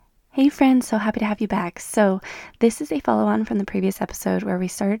Hey friends, so happy to have you back. So this is a follow-on from the previous episode where we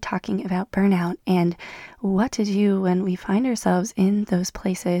started talking about burnout and what to do when we find ourselves in those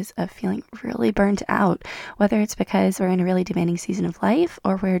places of feeling really burnt out, whether it's because we're in a really demanding season of life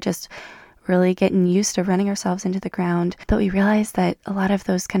or we're just really getting used to running ourselves into the ground, but we realize that a lot of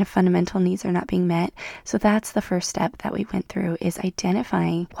those kind of fundamental needs are not being met. So that's the first step that we went through, is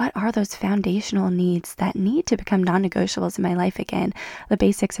identifying what are those foundational needs that need to become non-negotiables in my life again. The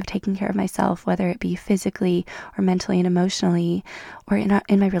basics of taking care of myself, whether it be physically or mentally and emotionally, or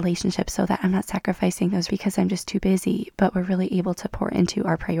in my relationships, so that I'm not sacrificing those because I'm just too busy, but we're really able to pour into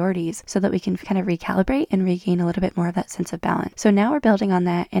our priorities so that we can kind of recalibrate and regain a little bit more of that sense of balance. So now we're building on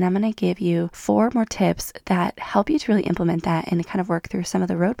that, and I'm going to give you 4 more tips that help you to really implement that and kind of work through some of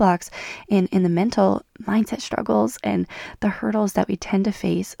the roadblocks in the mental mindset struggles and the hurdles that we tend to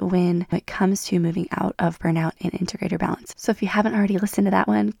face when it comes to moving out of burnout and into greater balance. So if you haven't already listened to that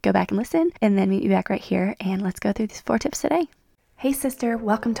one, go back and listen, and then meet me back right here, and let's go through these 4 tips today. Hey sister,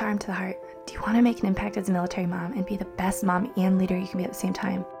 welcome to Arm to the Heart. Do you want to make an impact as a military mom and be the best mom and leader you can be at the same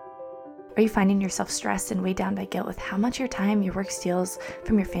time? Are you finding yourself stressed and weighed down by guilt with how much your time, your work steals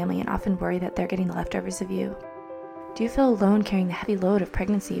from your family, and often worry that they're getting the leftovers of you? Do you feel alone carrying the heavy load of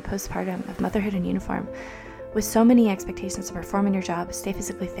pregnancy, postpartum, of motherhood in uniform, with so many expectations to perform in your job, stay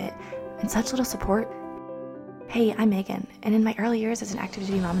physically fit, and such little support? Hey, I'm Megan, and in my early years as an active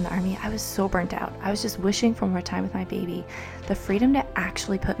duty mom in the Army, I was so burnt out. I was just wishing for more time with my baby, the freedom to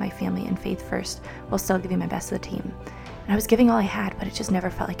actually put my family and faith first while still giving my best to the team. And I was giving all I had, but it just never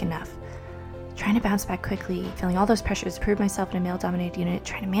felt like enough. Trying to bounce back quickly, feeling all those pressures, prove myself in a male-dominated unit,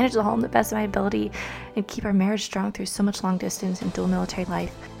 trying to manage the home the best of my ability, and keep our marriage strong through so much long distance and dual military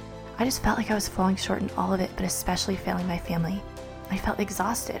life. I just felt like I was falling short in all of it, but especially failing my family. I felt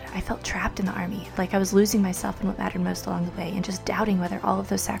exhausted. I felt trapped in the Army, like I was losing myself in what mattered most along the way, and just doubting whether all of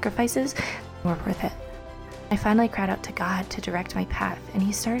those sacrifices were worth it. I finally cried out to God to direct my path, and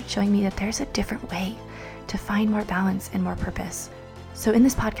He started showing me that there's a different way to find more balance and more purpose. So in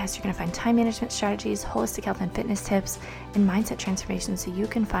this podcast, you're going to find time management strategies, holistic health and fitness tips, and mindset transformations so you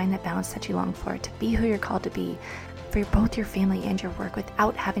can find that balance that you long for, to be who you're called to be, for both your family and your work,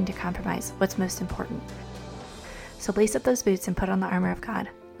 without having to compromise what's most important. So lace up those boots and put on the armor of God.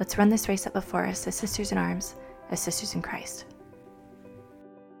 Let's run this race up before us as sisters in arms, as sisters in Christ.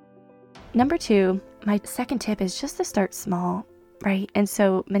 Number 2, my second tip is just to start small. Right? And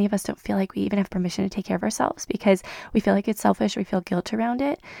so many of us don't feel like we even have permission to take care of ourselves because we feel like it's selfish, we feel guilt around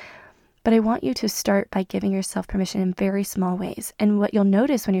it. But I want you to start by giving yourself permission in very small ways. And what you'll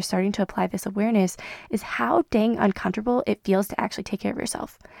notice when you're starting to apply this awareness is how dang uncomfortable it feels to actually take care of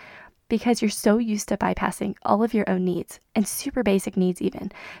yourself, because you're so used to bypassing all of your own needs, and super basic needs even.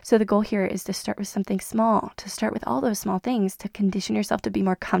 So the goal here is to start with something small, to start with all those small things, to condition yourself to be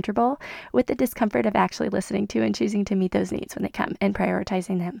more comfortable with the discomfort of actually listening to and choosing to meet those needs when they come and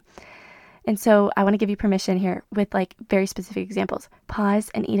prioritizing them. And so I want to give you permission here with like very specific examples.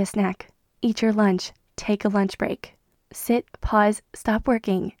 Pause and eat a snack. Eat your lunch. Take a lunch break. Sit, pause, stop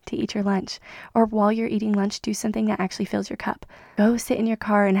working to eat your lunch. Or while you're eating lunch, do something that actually fills your cup. Go sit in your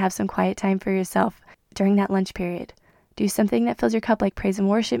car and have some quiet time for yourself during that lunch period. Do something that fills your cup, like praise and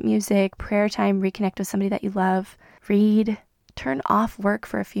worship music, prayer time, reconnect with somebody that you love. Read, turn off work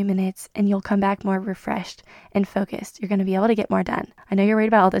for a few minutes, and you'll come back more refreshed and focused. You're going to be able to get more done. I know you're worried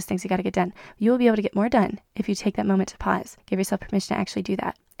about all those things you got to get done. You will be able to get more done if you take that moment to pause. Give yourself permission to actually do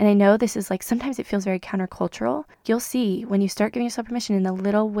that. And I know this is like, sometimes it feels very countercultural. You'll see when you start giving yourself permission in the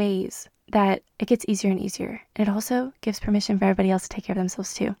little ways that it gets easier and easier. And it also gives permission for everybody else to take care of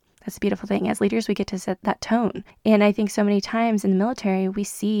themselves too. That's a beautiful thing. As leaders, we get to set that tone. And I think so many times in the military, we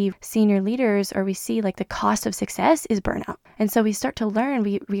see senior leaders, or we see like the cost of success is burnout. And so we start to learn,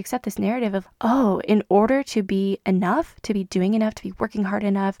 we accept this narrative of, oh, in order to be enough, to be doing enough, to be working hard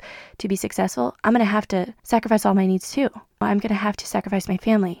enough, to be successful, I'm going to have to sacrifice all my needs too. I'm going to have to sacrifice my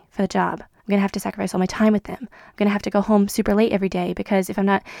family for the job. I'm going to have to sacrifice all my time with them. I'm going to have to go home super late every day, because if I'm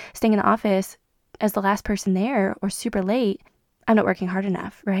not staying in the office as the last person there or super late, I'm not working hard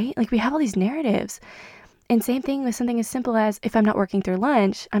enough, right? Like, we have all these narratives. And same thing with something as simple as, if I'm not working through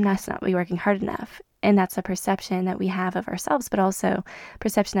lunch, I'm not be working hard enough. And that's a perception that we have of ourselves, but also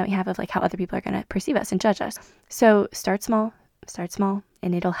perception that we have of like how other people are going to perceive us and judge us. So start small,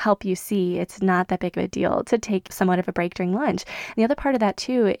 and it'll help you see it's not that big of a deal to take somewhat of a break during lunch. And the other part of that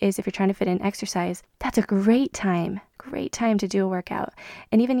too is, if you're trying to fit in exercise, that's a great time to do a workout.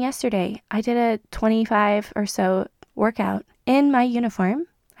 And even yesterday, I did a 25 or so workout in my uniform.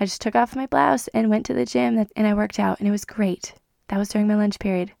 I just took off my blouse and went to the gym and I worked out, and it was great. That was during my lunch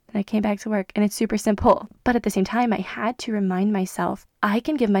period. and I came back to work, and it's super simple. But at the same time, I had to remind myself, I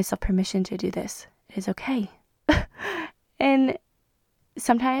can give myself permission to do this. It is okay. And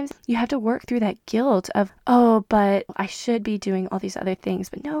sometimes you have to work through that guilt of, oh, but I should be doing all these other things.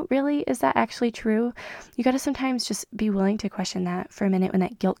 But no, really, is that actually true? You got to sometimes just be willing to question that for a minute when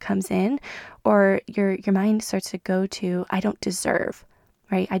that guilt comes in, or your mind starts to go to, I don't deserve,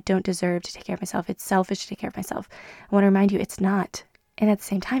 right? I don't deserve to take care of myself. It's selfish to take care of myself. I want to remind you, it's not. And at the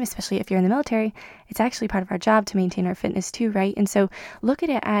same time, especially if you're in the military, it's actually part of our job to maintain our fitness too, right? And so look at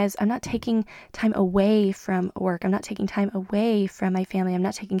it as, I'm not taking time away from work. I'm not taking time away from my family. I'm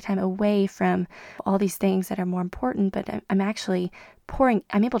not taking time away from all these things that are more important, but I'm actually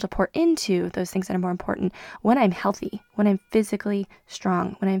I'm able to pour into those things that are more important when I'm healthy, when I'm physically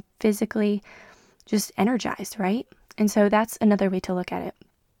strong, when I'm physically just energized, right? And so that's another way to look at it.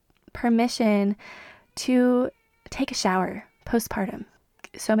 Permission to take a shower postpartum.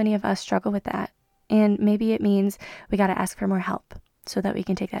 So many of us struggle with that. And maybe it means we got to ask for more help so that we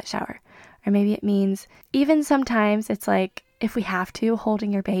can take that shower. Or maybe it means even sometimes it's like, if we have to,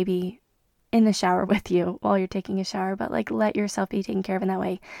 holding your baby in the shower with you while you're taking a shower, but like let yourself be taken care of in that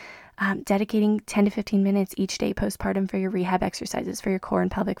way. Dedicating 10 to 15 minutes each day postpartum for your rehab exercises for your core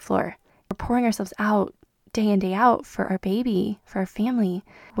and pelvic floor. We're pouring ourselves out day in, day out for our baby, for our family.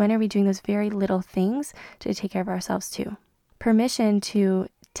 When are we doing those very little things to take care of ourselves too? Permission to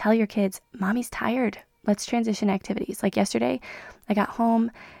tell your kids, mommy's tired. Let's transition activities. Like yesterday, I got home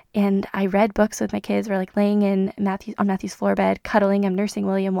and I read books with my kids. We're like laying on Matthew's floor bed, cuddling. I'm nursing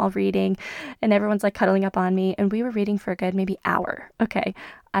William while reading, and everyone's like cuddling up on me. And we were reading for a good maybe hour. Okay.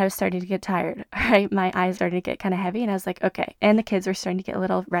 I was starting to get tired, right? My eyes started to get kind of heavy, and I was like, okay. And the kids were starting to get a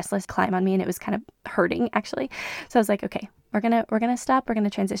little restless, climb on me, and it was kind of hurting actually. So I was like, okay, we're gonna stop. We're gonna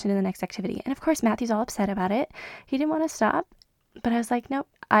transition to the next activity. And of course, Matthew's all upset about it. He didn't want to stop, but I was like, nope,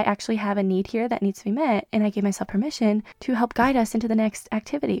 I actually have a need here that needs to be met. And I gave myself permission to help guide us into the next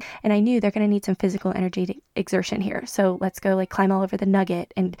activity. And I knew they're going to need some physical energy exertion here. So let's go like climb all over the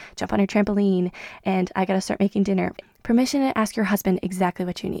nugget and jump on a trampoline. And I got to start making dinner. Permission to ask your husband exactly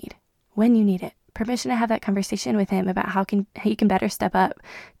what you need, when you need it. Permission to have that conversation with him about how he can better step up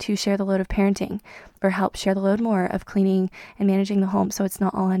to share the load of parenting, or help share the load more of cleaning and managing the home so it's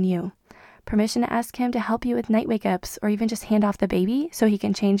not all on you. Permission to ask him to help you with night wake-ups, or even just hand off the baby so he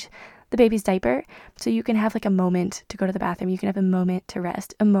can change the baby's diaper, so you can have like a moment to go to the bathroom. You can have a moment to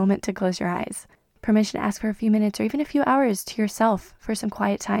rest, a moment to close your eyes. Permission to ask for a few minutes or even a few hours to yourself for some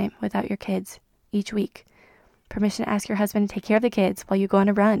quiet time without your kids each week. Permission to ask your husband to take care of the kids while you go on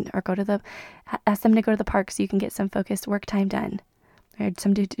a run, or ask them to go to the park so you can get some focused work time done, or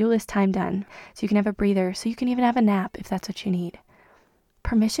some to-do list time done, so you can have a breather, so you can even have a nap if that's what you need.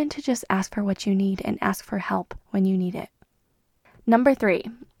 Permission to just ask for what you need and ask for help when you need it.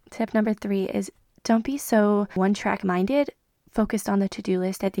 Tip number three is, don't be so one-track minded, focused on the to-do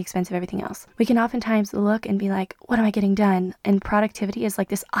list at the expense of everything else. We can oftentimes look and be like, what am I getting done? And productivity is like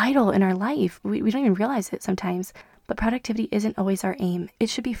this idol in our life. We don't even realize it sometimes. But productivity isn't always our aim. It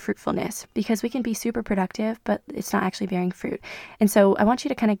should be fruitfulness, because we can be super productive, but it's not actually bearing fruit. And so I want you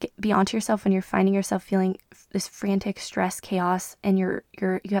to kind of be onto yourself when you're finding yourself feeling this frantic stress, chaos, and you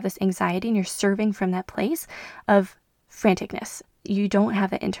have this anxiety, and you're serving from that place of franticness. You don't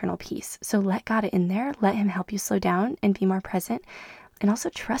have that internal peace. So let God in there. Let him help you slow down and be more present. And also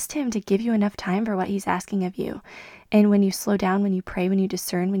trust him to give you enough time for what he's asking of you. And when you slow down, when you pray, when you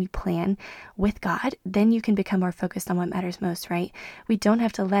discern, when you plan with God, then you can become more focused on what matters most, right? We don't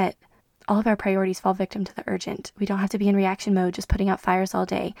have to let all of our priorities fall victim to the urgent. We don't have to be in reaction mode, just putting out fires all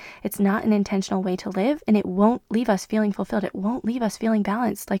day. It's not an intentional way to live, and it won't leave us feeling fulfilled. It won't leave us feeling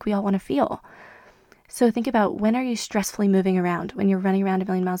balanced like we all want to feel. So think about, when are you stressfully moving around? When you're running around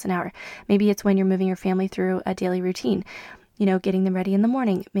 1,000,000 miles an hour. Maybe it's when you're moving your family through a daily routine. Getting them ready in the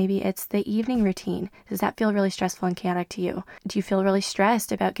morning. Maybe it's the evening routine. Does that feel really stressful and chaotic to you? Do you feel really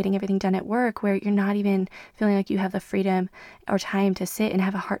stressed about getting everything done at work, where you're not even feeling like you have the freedom or time to sit and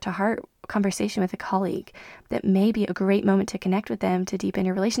have a heart-to-heart conversation with a colleague? That may be a great moment to connect with them, to deepen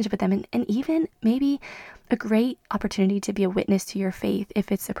your relationship with them, and even maybe a great opportunity to be a witness to your faith if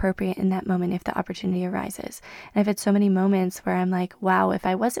it's appropriate in that moment, if the opportunity arises. And I've had so many moments where I'm like, wow, if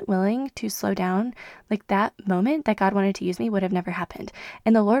I wasn't willing to slow down, like that moment that God wanted to use me would have never happened.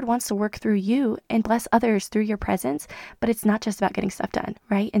 And the Lord wants to work through you and bless others through your presence, but it's not just about getting stuff done,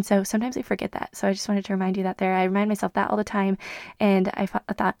 right? And so sometimes we forget that. So I just wanted to remind you that there. I remind myself that all the time, and I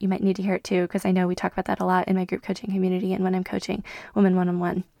thought you might need to hear it too, because I know we talk about that a lot in my group coaching community and when I'm coaching women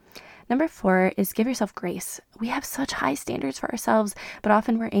one-on-one. Number 4 is give yourself grace. We have such high standards for ourselves, but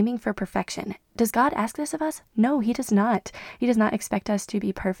often we're aiming for perfection. Does God ask this of us? No, he does not. He does not expect us to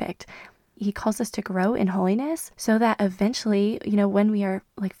be perfect. He calls us to grow in holiness so that eventually, when we are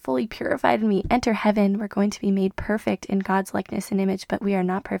like fully purified and we enter heaven, we're going to be made perfect in God's likeness and image, but we are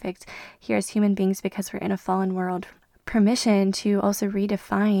not perfect here as human beings because we're in a fallen world. Permission to also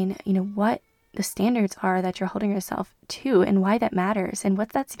redefine, what the standards are that you're holding yourself to and why that matters and what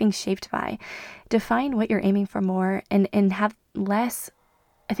that's being shaped by. Define what you're aiming for more and have less.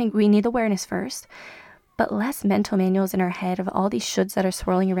 I think we need awareness first, but less mental manuals in our head of all these shoulds that are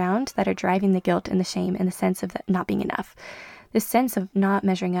swirling around that are driving the guilt and the shame and the sense of that not being enough, this sense of not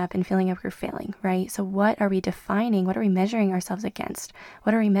measuring up and feeling like we're failing, right? So what are we defining? What are we measuring ourselves against?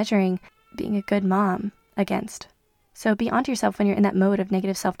 What are we measuring being a good mom against? So be onto yourself when you're in that mode of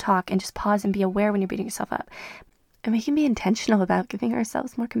negative self-talk and just pause and be aware when you're beating yourself up. And we can be intentional about giving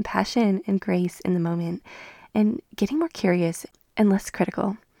ourselves more compassion and grace in the moment and getting more curious and less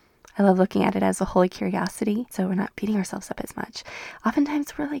critical. I love looking at it as a holy curiosity, so we're not beating ourselves up as much.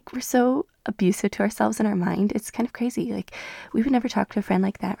 Oftentimes we're so abusive to ourselves in our mind. It's kind of crazy. Like, we would never talk to a friend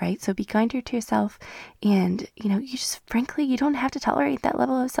like that, right? So be kinder to yourself, and you just frankly, you don't have to tolerate that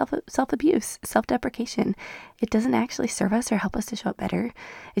level of self-abuse, self-deprecation. It doesn't actually serve us or help us to show up better.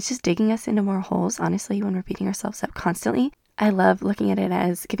 It's just digging us into more holes, honestly, when we're beating ourselves up constantly. I love looking at it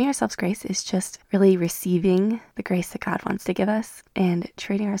as giving ourselves grace is just really receiving the grace that God wants to give us and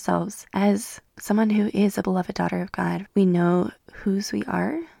treating ourselves as someone who is a beloved daughter of God. We know whose we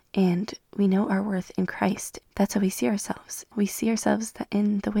are and we know our worth in Christ. That's how we see ourselves. We see ourselves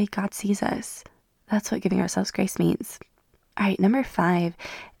in the way God sees us. That's what giving ourselves grace means. All right, number 5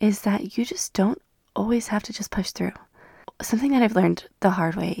 is that you just don't always have to just push through. Something that I've learned the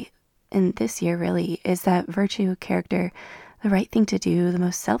hard way in this year really is that virtue, character, the right thing to do, the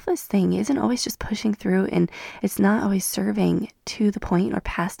most selfless thing isn't always just pushing through, and it's not always serving to the point or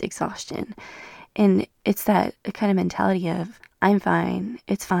past exhaustion. And it's that kind of mentality of, I'm fine,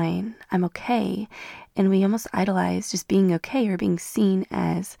 it's fine, I'm okay. And we almost idolize just being okay or being seen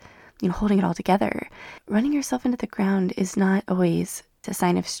as, holding it all together. Running yourself into the ground is not always a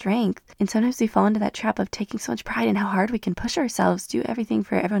sign of strength. And sometimes we fall into that trap of taking so much pride in how hard we can push ourselves, do everything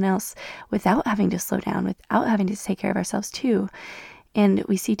for everyone else without having to slow down, without having to take care of ourselves too. And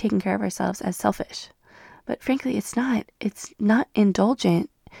we see taking care of ourselves as selfish. But frankly, it's not. It's not indulgent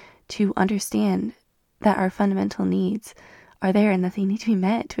to understand that our fundamental needs are there and that they need to be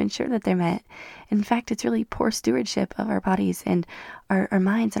met to ensure that they're met. In fact, it's really poor stewardship of our bodies and our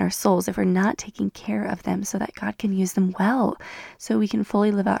minds and our souls if we're not taking care of them so that God can use them well, so we can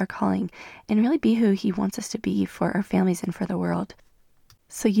fully live out our calling and really be who he wants us to be for our families and for the world.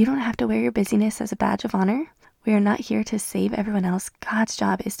 So you don't have to wear your busyness as a badge of honor. We are not here to save everyone else. God's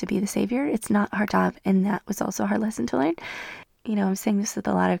job is to be the savior. It's not our job. And that was also a hard lesson to learn. I'm saying this with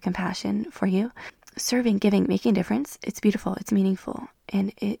a lot of compassion for you. Serving, giving, making a difference, it's beautiful, it's meaningful,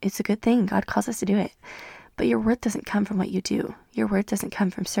 and it's a good thing. God calls us to do it. But your worth doesn't come from what you do. Your worth doesn't come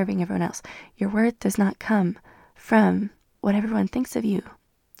from serving everyone else. Your worth does not come from what everyone thinks of you.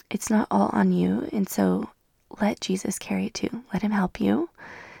 It's not all on you, and so let Jesus carry it too. Let him help you,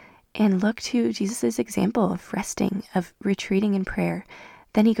 and look to Jesus' example of resting, of retreating in prayer.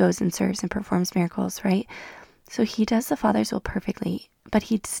 Then he goes and serves and performs miracles, right? So he does the Father's will perfectly, but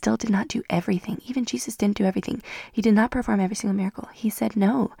he still did not do everything. Even Jesus didn't do everything. He did not perform every single miracle. He said,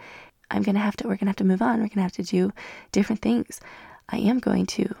 no, we're going to have to move on. We're going to have to do different things. I am going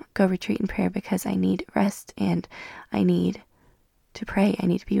to go retreat in prayer because I need rest and I need to pray. I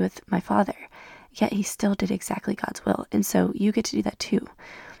need to be with my Father. Yet he still did exactly God's will. And so you get to do that too.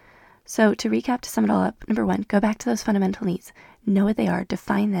 So to recap, to sum it all up, number 1, go back to those fundamental needs. Know what they are,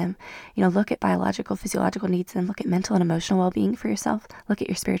 define them, look at biological, physiological needs, and look at mental and emotional well-being for yourself. Look at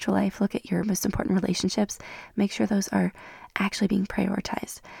your spiritual life, look at your most important relationships. Make sure those are actually being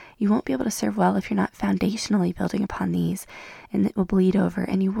prioritized. You won't be able to serve well if you're not foundationally building upon these, and it will bleed over,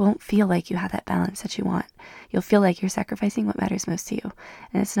 and you won't feel like you have that balance that you want. You'll feel like you're sacrificing what matters most to you,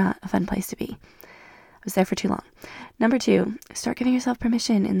 and it's not a fun place to be. I was there for too long. Number 2, start giving yourself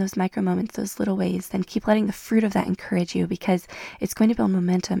permission in those micro moments, those little ways. Then keep letting the fruit of that encourage you, because it's going to build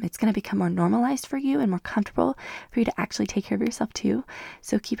momentum. It's going to become more normalized for you and more comfortable for you to actually take care of yourself too.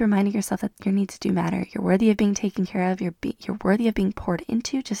 So keep reminding yourself that your needs do matter. You're worthy of being taken care of. You're worthy of being poured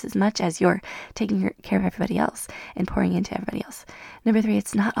into just as much as you're taking care of everybody else and pouring into everybody else. Number 3,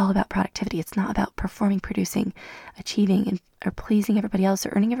 it's not all about productivity. It's not about performing, producing, achieving, or pleasing everybody else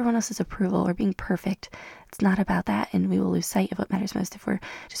or earning everyone else's approval or being perfect. It's not about that. and we will lose sight of what matters most if we're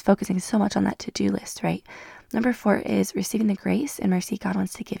just focusing so much on that to-do list, right? Number 4 is receiving the grace and mercy God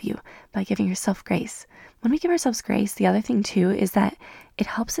wants to give you by giving yourself grace. When we give ourselves grace, the other thing too is that it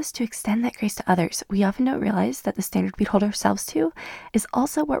helps us to extend that grace to others. We often don't realize that the standard we hold ourselves to is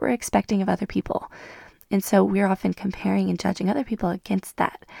also what we're expecting of other people. And so we're often comparing and judging other people against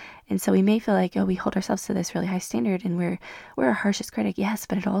that. And so we may feel like, oh, we hold ourselves to this really high standard and we're our harshest critic. Yes,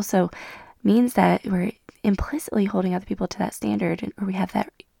 but it also means that we're implicitly holding other people to that standard, or we have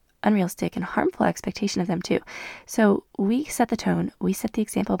that unrealistic and harmful expectation of them too. So we set the tone, we set the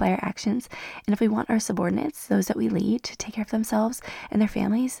example by our actions. And if we want our subordinates, those that we lead, to take care of themselves and their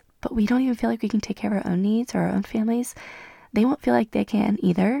families, but we don't even feel like we can take care of our own needs or our own families, they won't feel like they can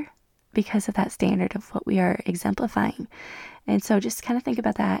either, because of that standard of what we are exemplifying. And so just kind of think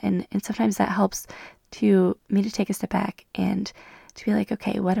about that. And sometimes that helps me to take a step back and to be like,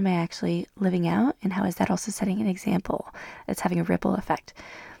 okay, what am I actually living out? And how is that also setting an example that's having a ripple effect?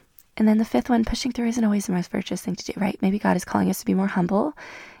 And then the 5th one, pushing through isn't always the most virtuous thing to do, right? Maybe God is calling us to be more humble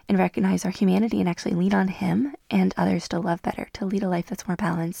and recognize our humanity and actually lean on Him and others to love better, to lead a life that's more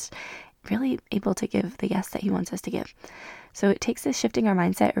balanced, really able to give the yes that He wants us to give. So it takes this shifting our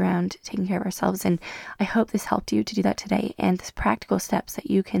mindset around taking care of ourselves. And I hope this helped you to do that today, and this practical steps that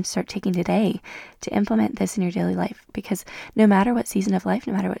you can start taking today to implement this in your daily life. Because no matter what season of life,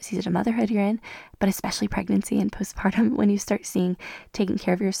 no matter what season of motherhood you're in, but especially pregnancy and postpartum, when you start seeing taking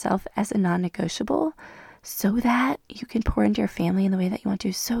care of yourself as a non-negotiable, so that you can pour into your family in the way that you want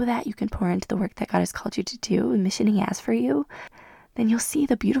to, so that you can pour into the work that God has called you to do, the mission He has for you, then you'll see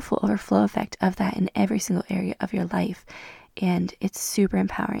the beautiful overflow effect of that in every single area of your life. And it's super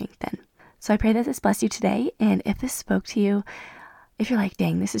empowering then. So I pray that this blessed you today. And if this spoke to you, if you're like,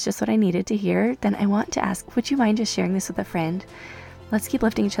 dang, this is just what I needed to hear, then I want to ask, would you mind just sharing this with a friend? Let's keep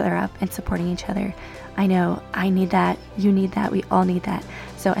lifting each other up and supporting each other. I know I need that. You need that. We all need that.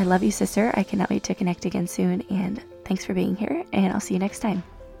 So I love you, sister. I cannot wait to connect again soon. And thanks for being here. And I'll see you next time.